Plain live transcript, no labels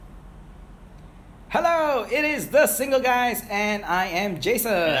Hello, it is the Single Guys, and I am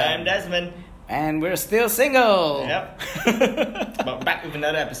Jason. And I'm Desmond. And we're still single. Yep. But back with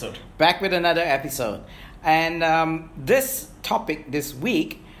another episode. And this topic this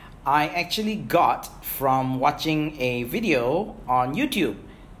week, I actually got from watching a video on YouTube.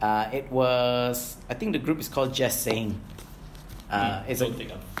 It was, I think the group is called Just Saying. It's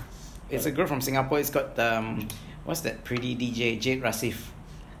a group from Singapore. It's got what's that pretty DJ, Jade Rasif.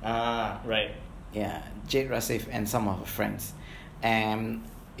 Right. Yeah, Jade Rasif and some of her friends. And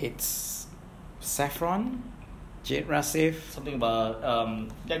it's Saffron, Jade Rasif. Something about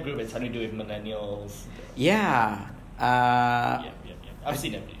that group has something to do with millennials. Yeah. Yeah. I've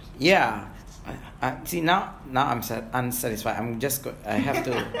seen that video. Yeah. See now I'm unsatisfied. I have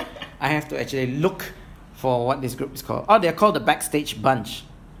to actually look for what this group is called. Oh, they're called the Backstage Bunch.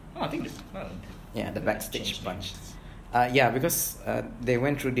 Oh, I think the Backstage Bunch. Because they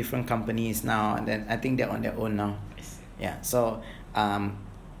went through different companies now, and then I think they're on their own now. Yeah, so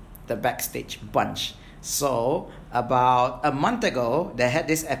the Backstage Bunch. So about a month ago, they had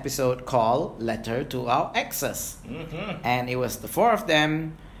this episode called Letter to Our Exes. Mm-hmm. And it was the four of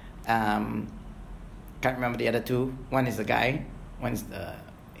them. Can't remember the other two. One is the guy.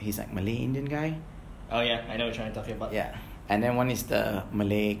 He's like Malay Indian guy. Oh yeah, I know what you're talking about. Yeah. And then one is the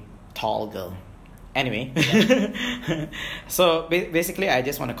Malay tall girl. Anyway, so basically I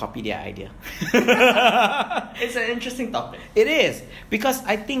just want to copy their idea. It's an interesting topic. It is, because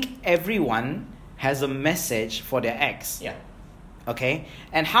I think everyone has a message for their ex. Yeah. Okay?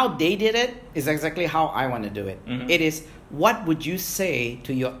 And how they did it is exactly how I want to do it. Mm-hmm. It is, what would you say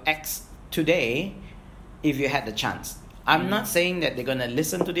to your ex today if you had the chance? I'm not saying that they're going to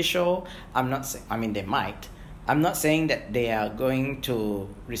listen to the show. They might. I'm not saying that they are going to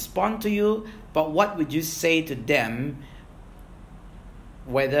respond to you, but what would you say to them,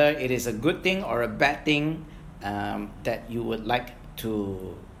 whether it is a good thing or a bad thing, that you would like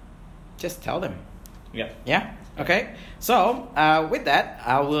to just tell them? Yeah. Yeah? Okay. So, with that,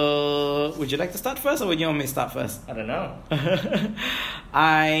 would you like to start first, or would you want me to start first? I don't know.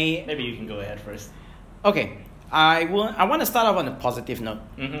 Maybe you can go ahead first. Okay. I want to start off on a positive note.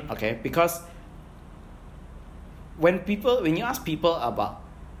 Mm-hmm. Okay? Because when you ask people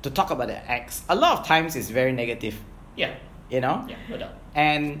to talk about their ex, a lot of times it's very negative. Yeah. You know? Yeah, no doubt.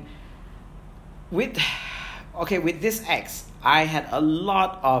 And with this ex, I had a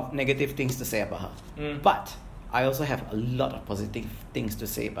lot of negative things to say about her. Mm. But I also have a lot of positive things to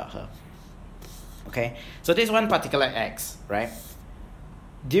say about her. Okay? So this one particular ex, right?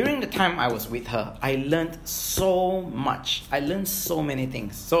 During the time I was with her, I learned so much. I learned so many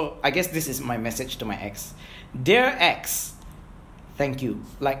things. So I guess this is my message to my ex. Dear ex, thank you.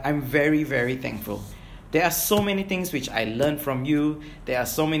 Like, I'm very, very thankful. There are so many things which I learned from you. There are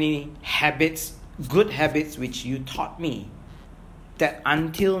so many habits, good habits, which you taught me, that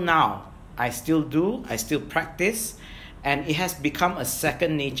until now, I still do, I still practice, and it has become a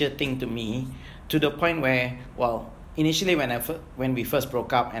second nature thing to me, to the point where, initially when we first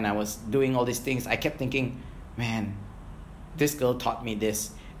broke up and I was doing all these things, I kept thinking, man, this girl taught me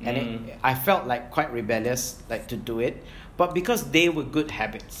this. And I felt like quite rebellious, like, to do it. But because they were good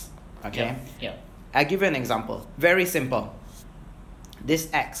habits, okay? Yeah. I'll give you an example. Very simple. This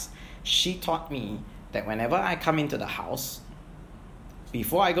ex, she taught me that whenever I come into the house,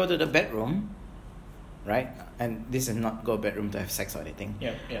 before I go to the bedroom, right? And this is not go bedroom to have sex or anything.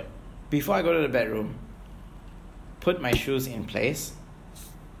 Yeah. Before I go to the bedroom, put my shoes in place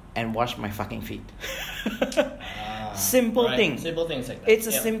and wash my fucking feet. Simple thing. Simple things like that. It's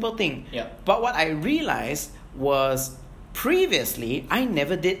a simple thing. Yeah. But what I realized was, previously, I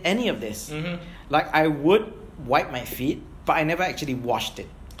never did any of this. Mm-hmm. Like, I would wipe my feet, but I never actually washed it.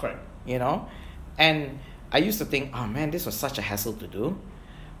 Correct. You know? And I used to think, oh man, this was such a hassle to do.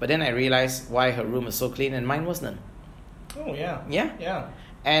 But then I realized why her room was so clean and mine wasn't. Oh, yeah. Yeah? Yeah.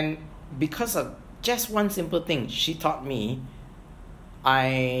 And because of just one simple thing she taught me,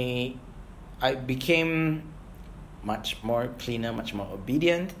 I became much more cleaner, much more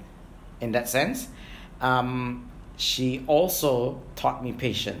obedient in that sense. She also taught me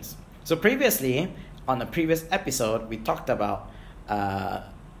patience. So previously, on a previous episode, we talked about,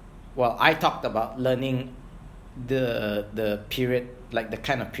 I talked about learning the period, like the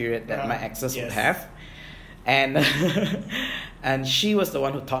kind of period that my exes would have. And and she was the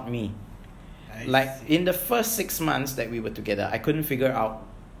one who taught me. Nice. Like, in the first 6 months that we were together, I couldn't figure out,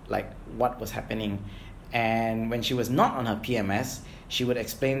 like, what was happening. And when she was not on her PMS, she would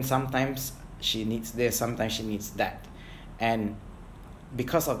explain sometimes she needs this, sometimes she needs that. And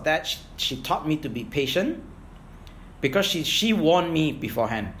because of that, she taught me to be patient, because she warned me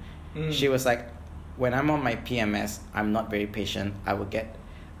beforehand. She was like, when I'm on my PMS, I'm not very patient. I will get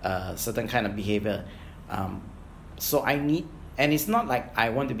a certain kind of behavior. So I need, and it's not like I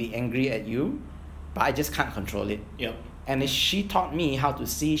want to be angry at you, but I just can't control it. Yep. And she taught me how to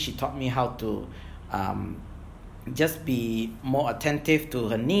see. She taught me how to just be more attentive to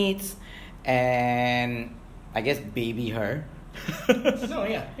her needs, and I guess baby her. No,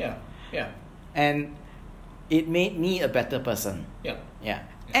 yeah. And it made me a better person. Yeah.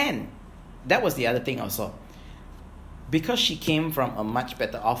 And that was the other thing also. Because she came from a much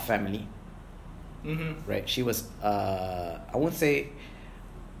better off family. Mm-hmm. Right? She was, I won't say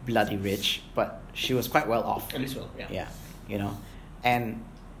bloody rich, but she was quite well off. At least well, yeah. Yeah, and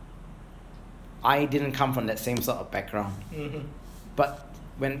I didn't come from that same sort of background. Mm-hmm. But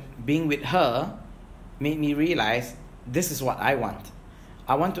when being with her made me realize this is what I want.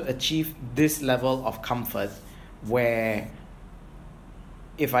 I want to achieve this level of comfort where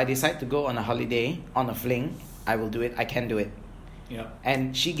if I decide to go on a holiday, on a fling, I will do it. I can do it. Yeah.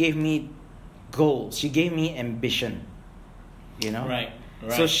 And she gave me goals. She gave me ambition. Right.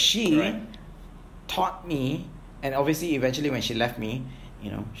 So she taught me, and obviously eventually when she left me,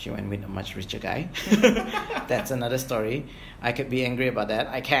 she went with a much richer guy. That's another story. I could be angry about that.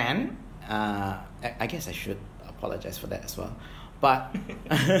 I can. I guess I should apologize for that as well. But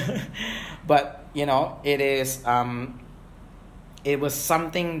but it is it was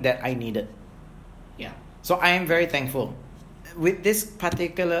something that I needed. Yeah. So I am very thankful. With this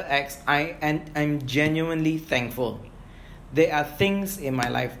particular ex, I'm genuinely thankful. There are things in my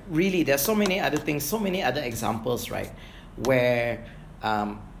life, really, there's so many other things, so many other examples, right, where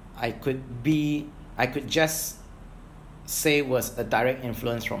I could just say was a direct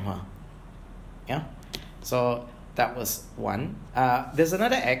influence from her. Yeah? So that was one. There's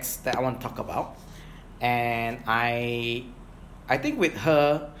another ex that I want to talk about. And I think with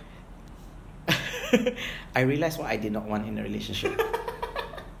her, I realized what I did not want in a relationship.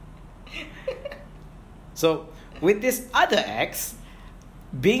 So with this other ex,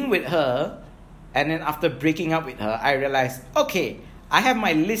 being with her, and then after breaking up with her, I realized, okay, I have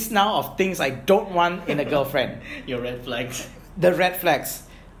my list now of things I don't want in a girlfriend. Your red flags. The red flags.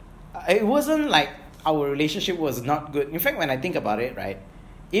 It wasn't like our relationship was not good. In fact, when I think about it, right,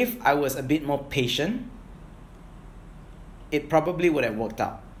 if I was a bit more patient, it probably would have worked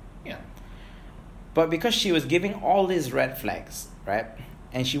out. Yeah. But because she was giving all these red flags, right,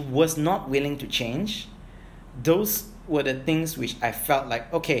 and she was not willing to change, those were the things which I felt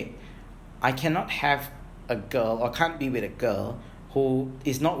like, okay, I cannot have a girl or can't be with a girl who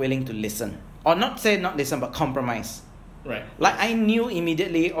is not willing to listen. Or not say not listen, but compromise. Right. Like I knew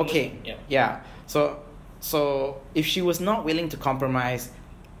immediately, okay, yeah. So if she was not willing to compromise,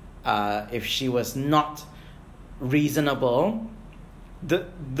 if she was not reasonable,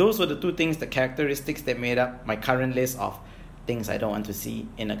 those were the two things, the characteristics that made up my current list of things I don't want to see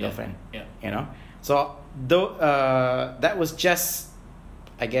in a girlfriend. Yeah. So that was just,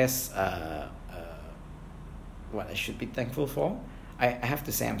 I guess, what I should be thankful for. I have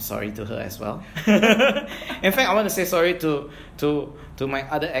to say I'm sorry to her as well. In fact, I want to say sorry to my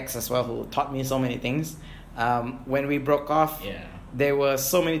other ex as well, who taught me so many things. When we broke off, there were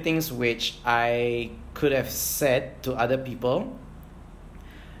so many things which I could have said to other people.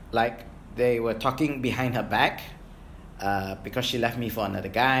 Like they were talking behind her back because she left me for another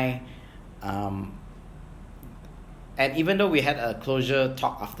guy. And even though we had a closure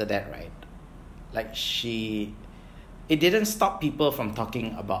talk after that, right? Like it didn't stop people from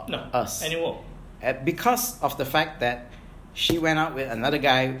talking about us anymore. Because of the fact that she went out with another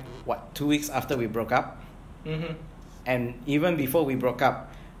guy, 2 weeks after we broke up? Mm-hmm. And even before we broke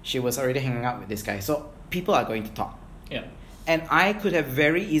up, she was already hanging out with this guy. So people are going to talk. Yeah. And I could have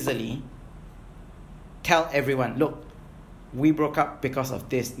very easily tell everyone, look, we broke up because of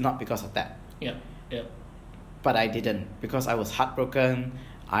this, not because of that. Yeah. But I didn't, because I was heartbroken.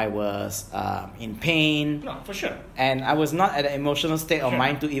 I was in pain. No, for sure. And I was not at an emotional state of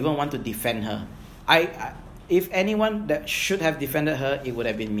mind to even want to defend her. I if anyone that should have defended her, it would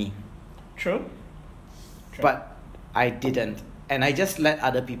have been me. True. But I didn't. And I just let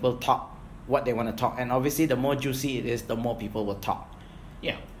other people talk what they want to talk. And obviously, the more juicy it is, the more people will talk.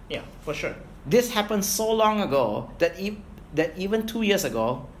 Yeah, for sure. This happened so long ago that even 2 years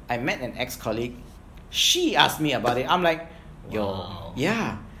ago, I met an ex-colleague. She asked me about it. I'm like, wow.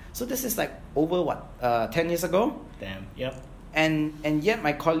 Yeah. So this is like over 10 years ago? Damn. Yep. And yet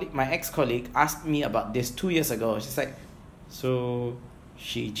my ex-colleague asked me about this 2 years ago. She's like, so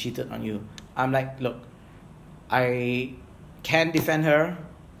she cheated on you. I'm like, look, I can defend her.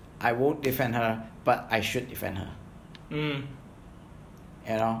 I won't defend her, but I should defend her.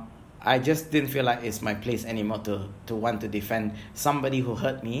 I just didn't feel like it's my place anymore to want to defend somebody who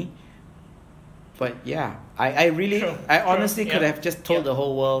hurt me. But yeah, I really, I honestly could have just told the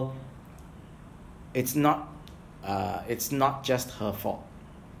whole world, it's not just her fault,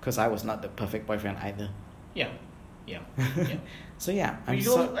 because I was not the perfect boyfriend either. Yeah. So yeah,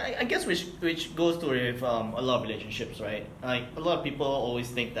 I guess which goes to with a lot of relationships, right? Like a lot of people always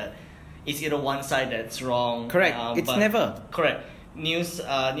think that it's either one side that's wrong. Correct. It's never. Correct. News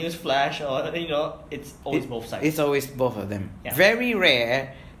flash, or it's always both sides. It's always both of them. Yeah. Very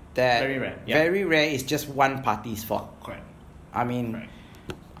rare. Very rare. Yeah. Very rare is just one party's fault. Correct. I mean,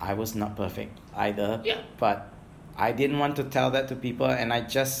 I was not perfect either. Yeah. But I didn't want to tell that to people, and I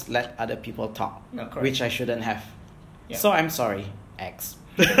just let other people talk, which I shouldn't have. Yeah. So I'm sorry, ex.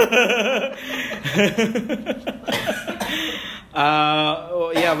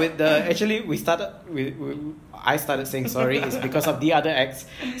 I started saying sorry is because of the other ex.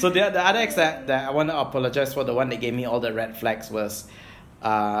 So the other ex that I want to apologize for, the one that gave me all the red flags, was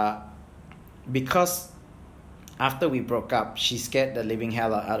because after we broke up, she scared the living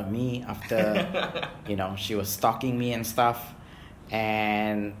hell out of me after she was stalking me and stuff,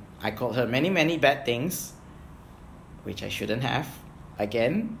 and I called her many, many bad things, which I shouldn't have.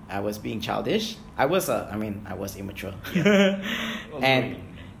 Again, I was being childish. I was immature. Yeah.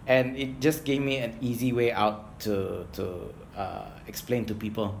 And it just gave me an easy way out to explain to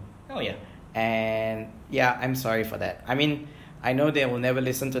people. Oh yeah. And yeah, I'm sorry for that. I mean, I know they will never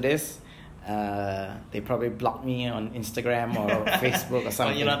listen to this. They probably block me on Instagram or Facebook or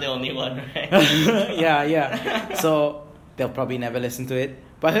something. Well, you're not the only one, right? Yeah. So they'll probably never listen to it.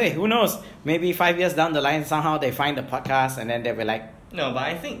 But hey, who knows? Maybe 5 years down the line, somehow they find the podcast and then they'll be like... No, but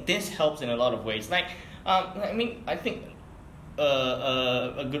I think this helps in a lot of ways. Like, I think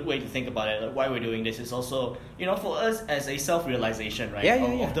a good way to think about it, like why we're doing this, is also, for us as a self-realization, right?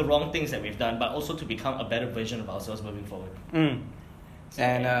 Of the wrong things that we've done, but also to become a better version of ourselves moving forward. I'm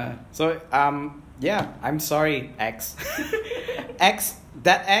sorry, ex.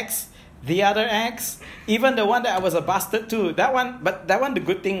 That ex, the other ex, even the one that I was a bastard to, that one, the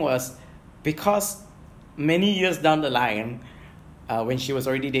good thing was, because many years down the line, when she was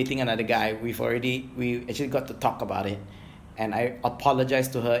already dating another guy, we actually got to talk about it, and I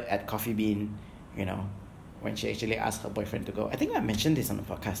apologized to her at Coffee Bean, when she actually asked her boyfriend to go. I think I mentioned this on the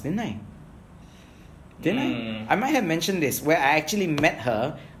podcast, didn't I? I might have mentioned this, where I actually met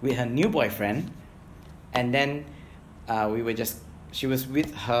her with her new boyfriend, and then she was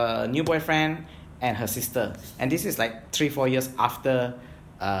with her new boyfriend and her sister, and this is like 3-4 years after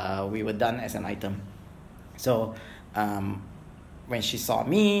we were done as an item. So when she saw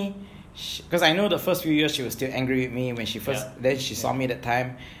me, because I know the first few years she was still angry with me when she first. Then she saw me that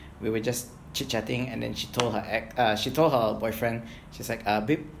time, we were just chit-chatting, and then she told her boyfriend, she's like,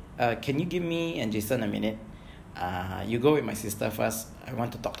 babe, can you give me and Jason a minute? You go with my sister first. I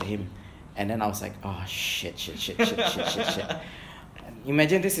want to talk to him. And then I was like, oh shit.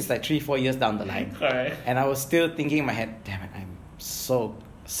 Imagine this is like 3-4 years down the line. Right. And I was still thinking in my head, damn it, I'm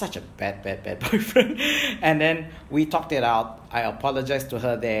such a bad boyfriend. And then we talked it out. I apologized to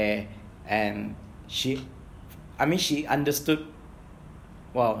her there, and she understood.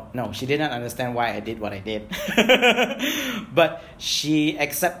 Well, no, she didn't understand why I did what I did. But she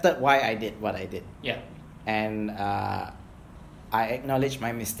accepted why I did what I did. Yeah. And I acknowledged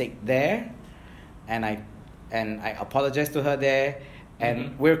my mistake there, and I apologized to her there,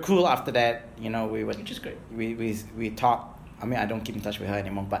 and we're cool after that. Which is great. We talked. I mean, I don't keep in touch with her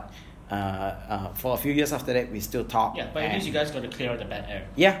anymore, but for a few years after that, we still talk. Yeah, but at least you guys got to clear out the bad air.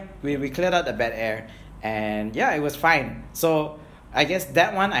 Yeah, we cleared out the bad air, and yeah, it was fine. So I guess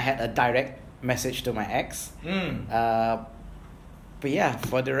that one I had a direct message to my ex. But yeah,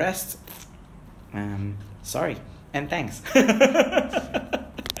 for the rest, sorry and thanks.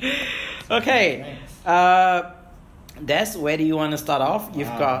 Okay, Des, where do you want to start off?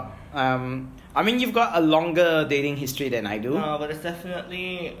 You've got you've got a longer dating history than I do. No, but it's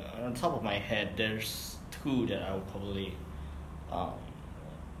definitely on top of my head. There's two that I would probably,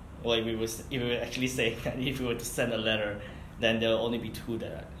 if we were actually saying that if we were to send a letter, then there'll only be two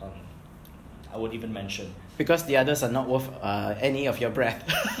that I would even mention. Because the others are not worth any of your breath.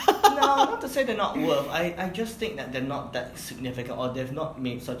 No, not to say they're not worth. I just think that they're not that significant, or they've not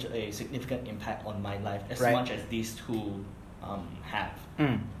made such a significant impact on my life as much as these two have.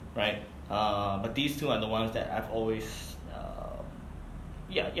 Right? But these two are the ones that I've always,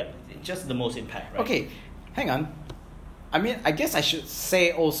 just the most impact, right? Okay, hang on. I mean, I guess I should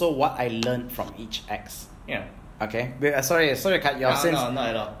say also what I learned from each ex. Yeah. Okay. Sorry to cut you off. No, not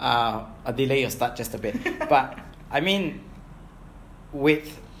at all. I'll delay your start just a bit. But I mean,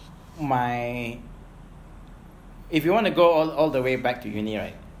 with if you want to go all the way back to uni,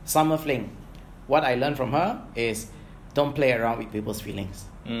 right? Summer fling. What I learned from her is don't play around with people's feelings.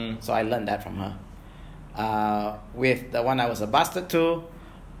 So I learned that from her. With the one I was a bastard to,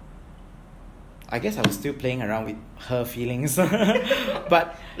 I guess I was still playing around with her feelings.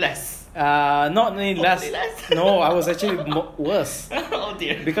 But less. Not only less. No, I was actually worse. Oh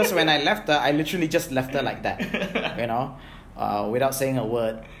dear. Because when I left her, I literally just left her like that. Without saying a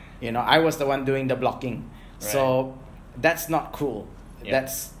word. I was the one doing the blocking. Right. So that's not cool. Yep.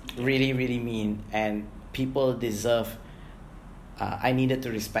 That's really, really mean. And people deserve... I needed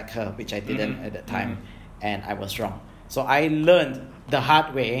to respect her, which I didn't at the time. And I was wrong. So I learned the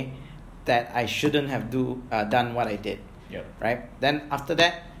hard way that I shouldn't have done what I did. Yep. Right? Then after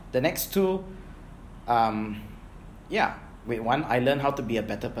that, the next two... with one, I learned how to be a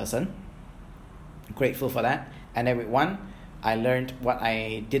better person. Grateful for that. And then with one, I learned what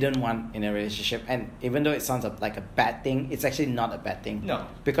I didn't want in a relationship. And even though it sounds like a bad thing, it's actually not a bad thing. No.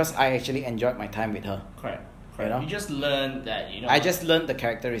 Because I actually enjoyed my time with her. Correct. You just learned that, I just learned the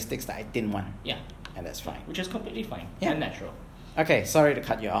characteristics that I didn't want. Yeah. And that's fine. Which is completely fine. Yeah. And natural. Okay, sorry to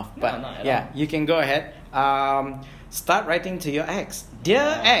cut you off. But not at all. You can go ahead. Start writing to your ex.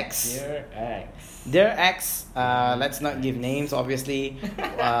 Dear ex. Dear ex. Dear ex. Let's not give names, obviously.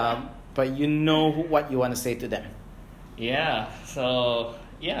 But you know what you want to say to them. Yeah, so,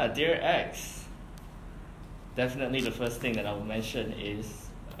 dear ex. Definitely the first thing that I will mention is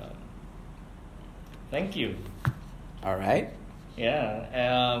thank you. All right.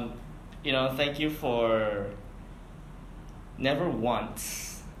 Yeah, thank you for never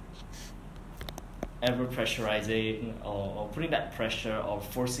once ever pressurizing or putting that pressure or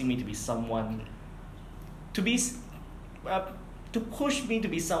forcing me to be someone, to push me to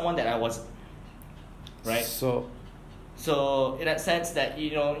be someone that I wasn't. Right? So in that sense that,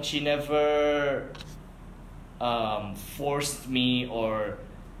 she never forced me or,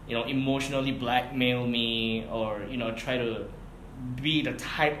 emotionally blackmail me or, try to be the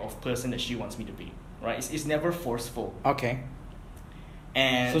type of person that she wants me to be, right? It's never forceful. Okay.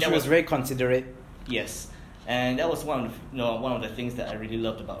 And so she was very considerate. Yes. And that was one of the things that I really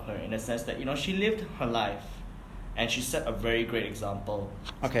loved about her, in the sense that, she lived her life and she set a very great example.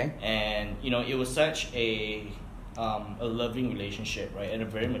 Okay. And, it was such a loving relationship, right? And a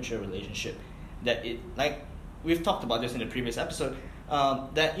very mature relationship that we've talked about this in the previous episode,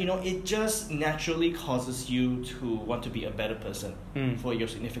 that it just naturally causes you to want to be a better person for your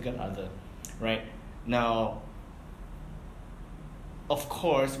significant other, right? Now, of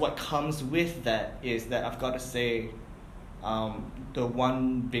course, what comes with that is that I've got to say, the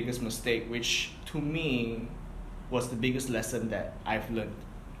one biggest mistake, which to me was the biggest lesson that I've learned,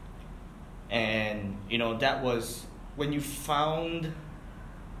 and that was when you found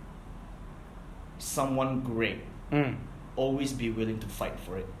someone great, always be willing to fight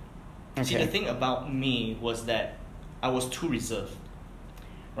for it. Okay. See, the thing about me was that I was too reserved,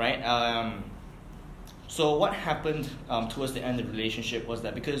 right? So what happened towards the end of the relationship was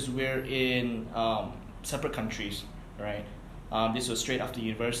that because we're in separate countries, right? This was straight after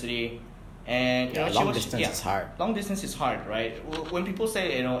university, and long distance is hard. Long distance is hard, right? When people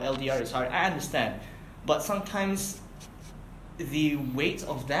say LDR is hard, I understand, but sometimes the weight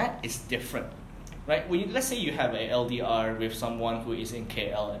of that is different. Right? Let's say you have a LDR with someone who is in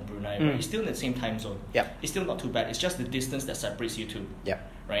KL and Brunei, right? You're still in the same time zone. Yep. It's still not too bad. It's just the distance that separates you two.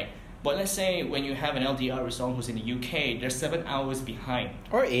 Yep. Right? But let's say when you have an LDR with someone who's in the UK, they're 7 hours behind.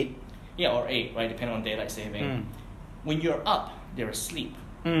 Or 8. Yeah, or 8, right? Depending on daylight saving. When you're up, they're asleep.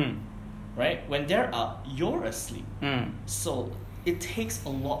 Right? When they're up, you're asleep. So it takes a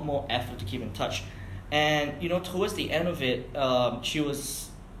lot more effort to keep in touch. And, towards the end of it, she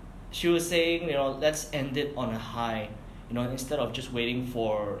was saying, let's end it on a high, instead of just waiting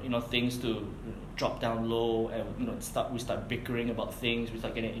for, things to drop down low and, we start bickering about things, we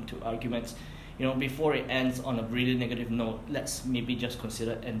start getting into arguments, before it ends on a really negative note, let's maybe just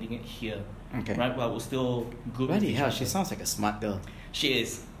consider ending it here. Okay. Right? While we're still good. Bloody hell, she sounds like a smart girl. She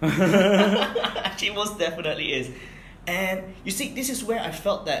is. She most definitely is. And you see, this is where I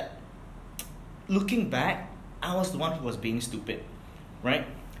felt that, looking back, I was the one who was being stupid, right?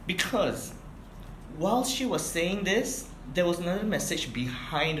 Because while she was saying this, there was another message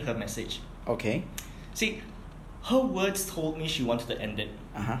behind her message. Okay. See, her words told me she wanted to end it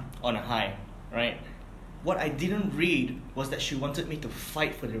on a high, right? What I didn't read was that she wanted me to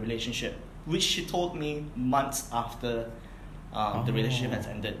fight for the relationship, which she told me months after the relationship has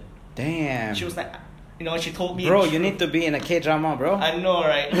ended. Damn. She was like, she told me... Bro, you need to be in a K-drama, bro. I know,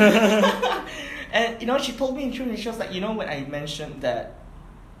 right? And, she told me in truth, and she was like, when I mentioned that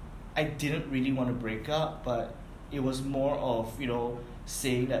I didn't really want to break up, but it was more of,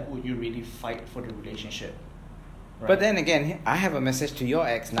 saying that would you really fight for the relationship? Right? But then again, I have a message to your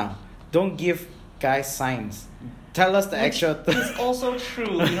ex now. Don't give guys signs. Tell us the actual... It's also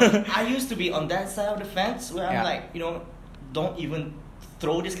true. I used to be on that side of the fence where I'm like, don't even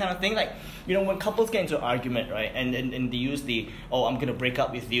throw this kind of thing. Like, when couples get into an argument, right, and they use the, I'm going to break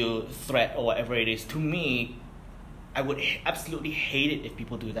up with you threat or whatever it is, to me, I would absolutely hate it if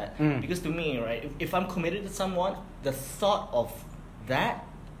people do that. Because to me, right, if I'm committed to someone, the thought of that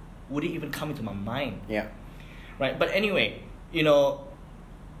wouldn't even come into my mind. Yeah. Right? But anyway,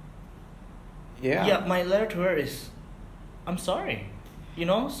 my letter to her is, I'm sorry.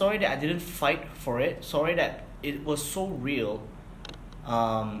 Sorry that I didn't fight for it. Sorry that it was so real.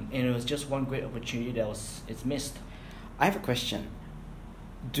 And it was just one great opportunity it's missed. I have a question.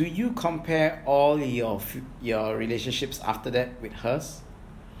 Do you compare all your relationships after that with hers?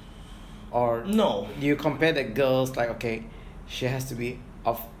 Or no? Do you compare the girls like, okay, she has to be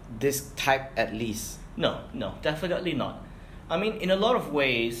of this type at least? No, definitely not. I mean, in a lot of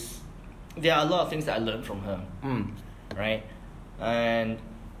ways, there are a lot of things that I learned from her, right? And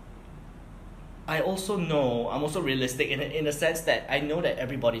I also know, I'm also realistic in the sense that I know that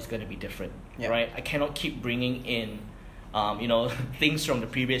everybody's going to be different, right? I cannot keep bringing in, things from the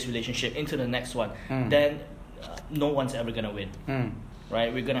previous relationship into the next one. Then no one's ever going to win,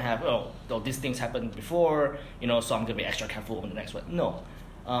 right? We're going to have, these things happened before, so I'm going to be extra careful on the next one. No,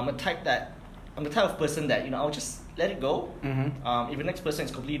 I'm the type of person that, I'll just let it go. If the next person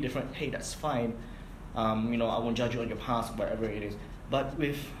is completely different, hey, that's fine. I won't judge you on your past, whatever it is. But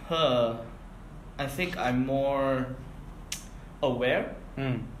with her, I think I'm more aware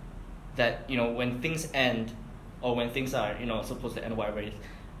that, when things end, or when things are, supposed to end, whatever it is,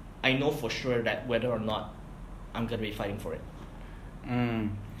 I know for sure that whether or not I'm going to be fighting for it.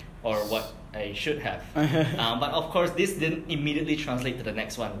 Or what I should have. But of course, this didn't immediately translate to the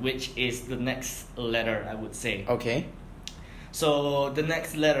next one, which is the next letter, I would say. Okay. So the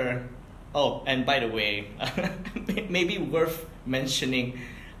next letter... Oh, and by the way, maybe worth mentioning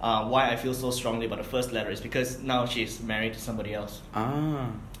why I feel so strongly about the first letter is because now she's married to somebody else.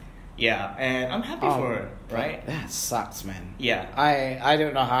 Yeah, and I'm happy for her, right? That sucks, man. Yeah. I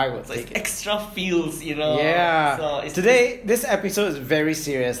don't know how I would take it. Extra feels, Yeah. So Today, this episode is very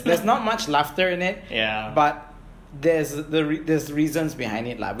serious. There's not much laughter in it. Yeah. But there's reasons behind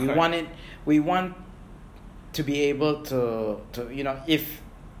it. Like we want to be able to if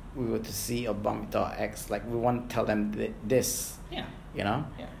we were to see or bump into our ex, like we want to tell them this. Yeah. Yeah.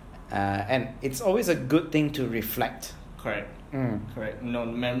 And it's always a good thing to reflect. Correct. Correct.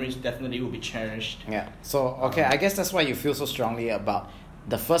 Memories definitely will be cherished. Yeah. So, okay, I guess that's why you feel so strongly about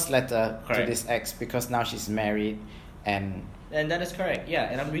the first letter to this ex, because now she's married and that is correct. Yeah,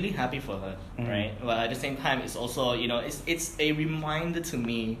 and I'm really happy for her, right? But at the same time, it's also, it's a reminder to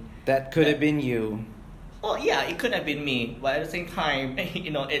me that could have been you. Well, yeah, it could have been me, but at the same time,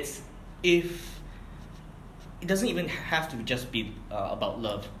 it's if it doesn't even have to just be about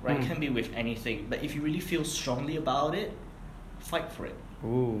love, right? It can be with anything, but if you really feel strongly about it, fight for it.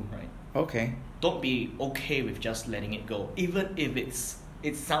 Ooh. Right. Okay. Don't be okay with just letting it go, even if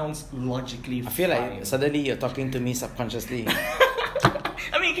it sounds logically. I feel fine. like suddenly you're talking to me subconsciously.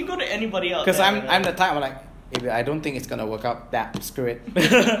 I mean, you can go to anybody else. Because I'm the type I'm like, if I don't think it's gonna work out, screw it.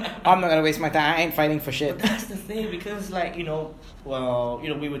 I'm not gonna waste my time. I ain't fighting for shit. But that's the thing, because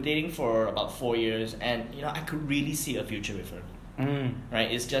we were dating for about 4 years, and I could really see a future with her.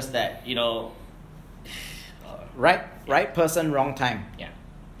 Right. It's just that right person, wrong time. Yeah.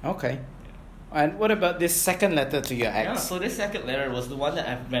 Okay. And what about this second letter to your ex? Yeah, so this second letter was the one that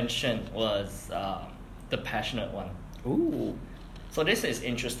I've mentioned was the passionate one. Ooh. So this is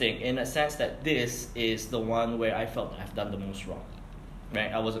interesting in a sense that this is the one where I felt I've done the most wrong.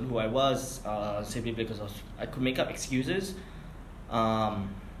 Right? I wasn't who I was simply because I could make up excuses.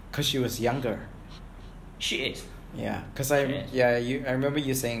 Because she was younger. She is. Yeah, because I remember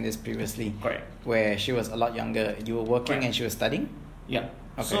you saying this previously. Correct. Where she was a lot younger. You were working and she was studying? Yeah.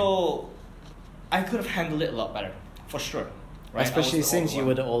 Okay. So I could have handled it a lot better, for sure. Right? Especially since you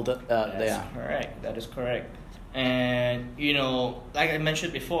were the older. That's correct. That is correct. And like I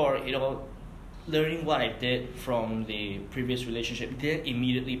mentioned before, learning what I did from the previous relationship didn't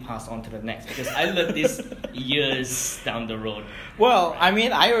immediately pass on to the next, because I learned this years down the road. Well, I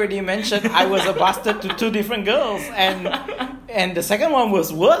mean, I already mentioned I was a bastard to 2 different girls, and the second one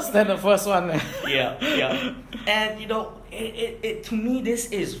was worse than the first one. Yeah. And it to me,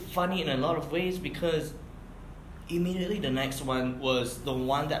 this is funny in a lot of ways, because immediately the next one was the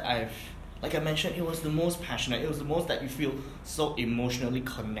one that I've like I mentioned, it was the most passionate. It was the most that you feel so emotionally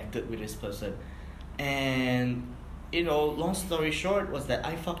connected with this person. And, you know, long story short was that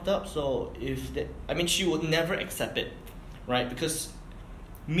I fucked up. So she would never accept it, right? Because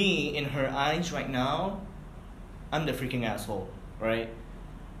me, in her eyes right now, I'm the freaking asshole, right?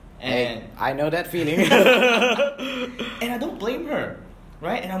 And hey, I know that feeling. and I don't blame her,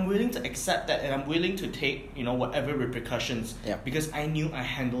 right? And I'm willing to accept that, and I'm willing to take, you know, whatever repercussions, because I knew I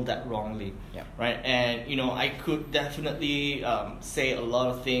handled that wrongly, right? And, you know, I could definitely say a lot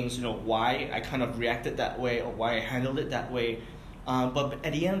of things, you know, why I kind of reacted that way or why I handled it that way. But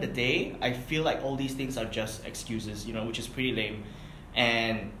at the end of the day, I feel like all these things are just excuses, you know, which is pretty lame.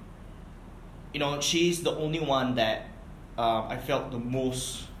 And, you know, she's the only one that I felt the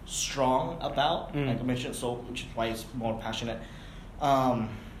most strong about, like I mentioned, so which is why it's more passionate.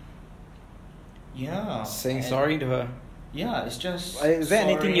 Saying sorry to her. Yeah, it's just. Is there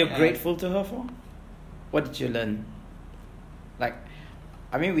anything you're grateful to her for? What did you learn? Like,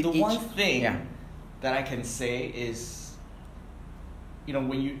 I mean, with one thing that I can say is, you know,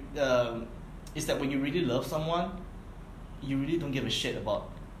 when you is that when you really love someone, you really don't give a shit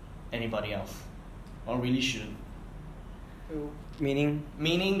about anybody else, or really shouldn't.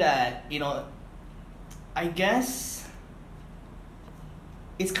 Meaning that, you know, I guess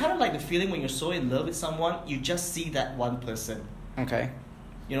it's kind of like the feeling when you're so in love with someone, you just see that one person. Okay.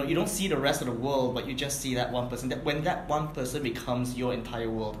 You know, you don't see the rest of the world, but you just see that one person. That when that one person becomes your entire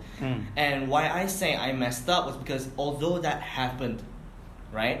world. And why I say I messed up was because although that happened,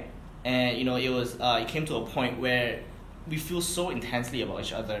 right? And, you know, it came to a point where we feel so intensely about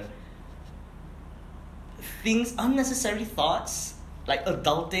each other. Unnecessary thoughts like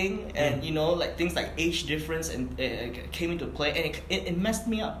adulting and, you know, like things like age difference and came into play, and it messed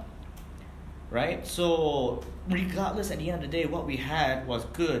me up, right? So regardless, at the end of the day, what we had was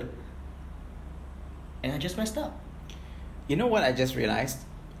good, and I just messed up. You know what I just realized?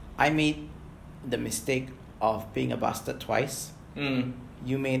 I made the mistake of being a bastard twice.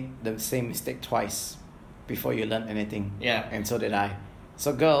 You made the same mistake twice before you learned anything. Yeah. And so did I.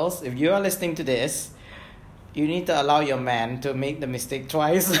 So girls, if you are listening to this, you need to allow your man to make the mistake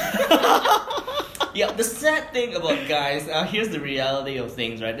twice. Yeah, the sad thing about guys, here's the reality of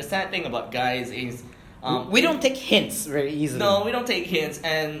things, right? The sad thing about guys is... we don't take hints very easily. No, we don't take hints,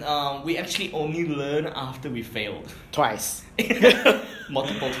 and we actually only learn after we failed. Twice.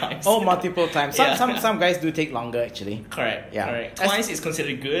 Multiple times. Oh, multiple times. Some guys do take longer, actually. Correct. Yeah. Correct. Twice is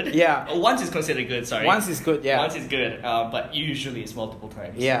considered good. Yeah. Once is considered good, sorry. Once is good, yeah. Once is good, but usually it's multiple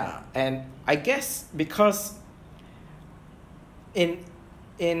times. Yeah, and I guess because in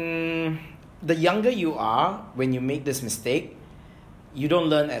the younger you are, when you make this mistake, you don't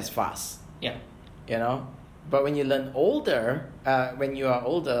learn as fast. Yeah. You know? But when you learn older, when you are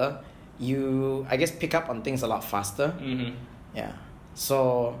older, you, I guess, pick up on things a lot faster. Yeah.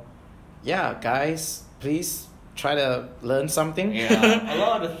 So, yeah, guys, please try to learn something. Yeah. A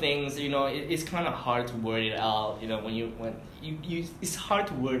lot of the things, you know, it's kind of hard to word it out. You know, when you it's hard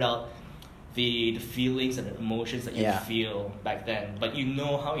to word out the feelings and the emotions that you feel back then. But you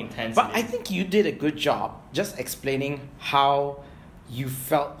know how intense. But I think you did a good job just explaining how you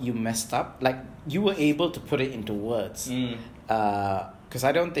felt you messed up. Like, you were able to put it into words. Because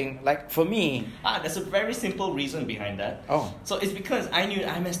I don't think, like, for me... there's a very simple reason behind that. Oh. So it's because I knew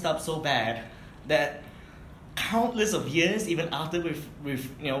I messed up so bad that countless of years, even after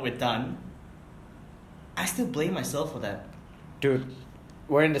we're done, I still blame myself for that. Dude,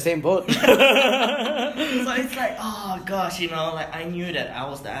 we're in the same boat. So it's like, oh gosh, you know, like I knew that I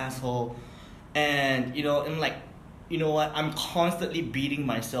was the asshole. And, you know, I'm like, you know what, I'm constantly beating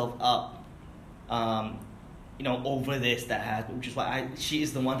myself up. You know, over this that happened, which is why she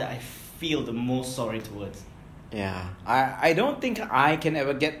is the one that I feel the most sorry towards. Yeah, I don't think I can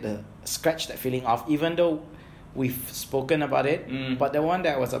ever scratch that feeling off, even though we've spoken about it. But the one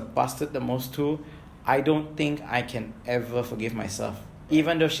that was a bastard the most to, I don't think I can ever forgive myself.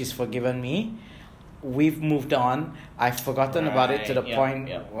 Even though she's forgiven me, we've moved on. I've forgotten about it to the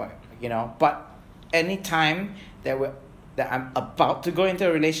point, you know. But anytime that I'm about to go into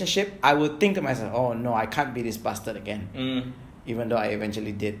a relationship, I would think to myself, oh no, I can't be this bastard again. Even though I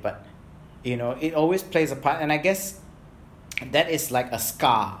eventually did. But, you know, it always plays a part. And I guess that is like a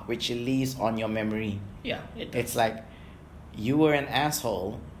scar which it leaves on your memory. Yeah, it does. It's like, you were an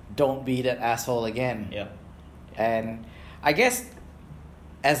asshole, don't be that asshole again. Yeah. And I guess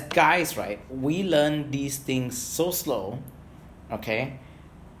as guys, right, we learn these things so slow, okay?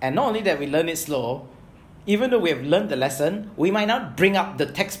 And not only that we learn it slow, even though we have learned the lesson, we might not bring up the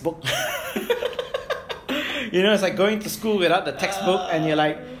textbook. You know, it's like going to school without the textbook, and you're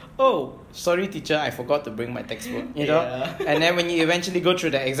like, oh, sorry teacher, I forgot to bring my textbook, you know. And then when you eventually go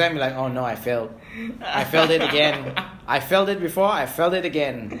through the exam, you're like, oh no, I failed it again. I failed it before, I failed it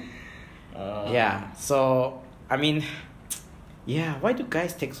again. Yeah, so I mean, yeah, why do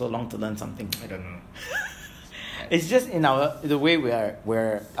guys take so long to learn something? I don't know. It's just in the way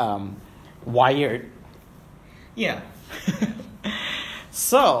we're wired. Yeah.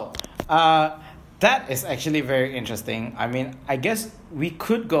 So that is actually very interesting. I mean, I guess we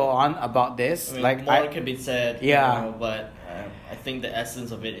could go on about this. I mean, like more could be said. Yeah. You know, but I think the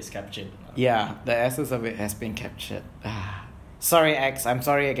essence of it is captured. Yeah, the essence of it has been captured. Sorry, X. I'm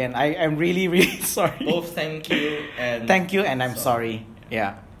sorry again. I'm really, really sorry. Both thank you and... Thank you and I'm sorry.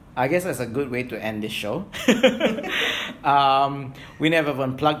 Yeah. I guess that's a good way to end this show. We never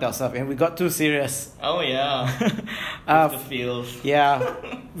even plugged ourselves and we got too serious. Oh, yeah. The feels. Yeah.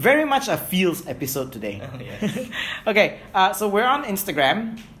 Very much a feels episode today. Oh, yes. Okay, so we're on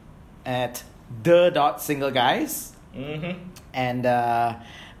Instagram at the.singleguys. Mm-hmm. And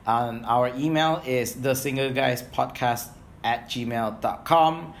our email is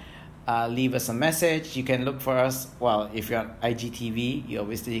thesingleguys@gmail.com. Leave us a message. You can look for us. Well, if you're on IGTV,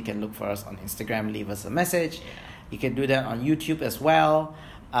 you can look for us on Instagram. Leave us a message. Yeah. You can do that on YouTube as well.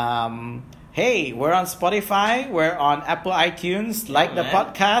 Hey, we're on Spotify. We're on Apple iTunes. Like the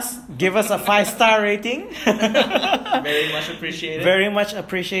podcast. Give us a 5-star rating. Very much appreciated. Very much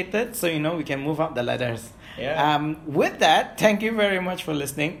appreciated. So we can move up the ladders. Yeah. With that, thank you very much for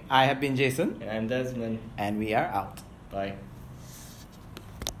listening. I have been Jason. And I'm Desmond. And we are out. Bye.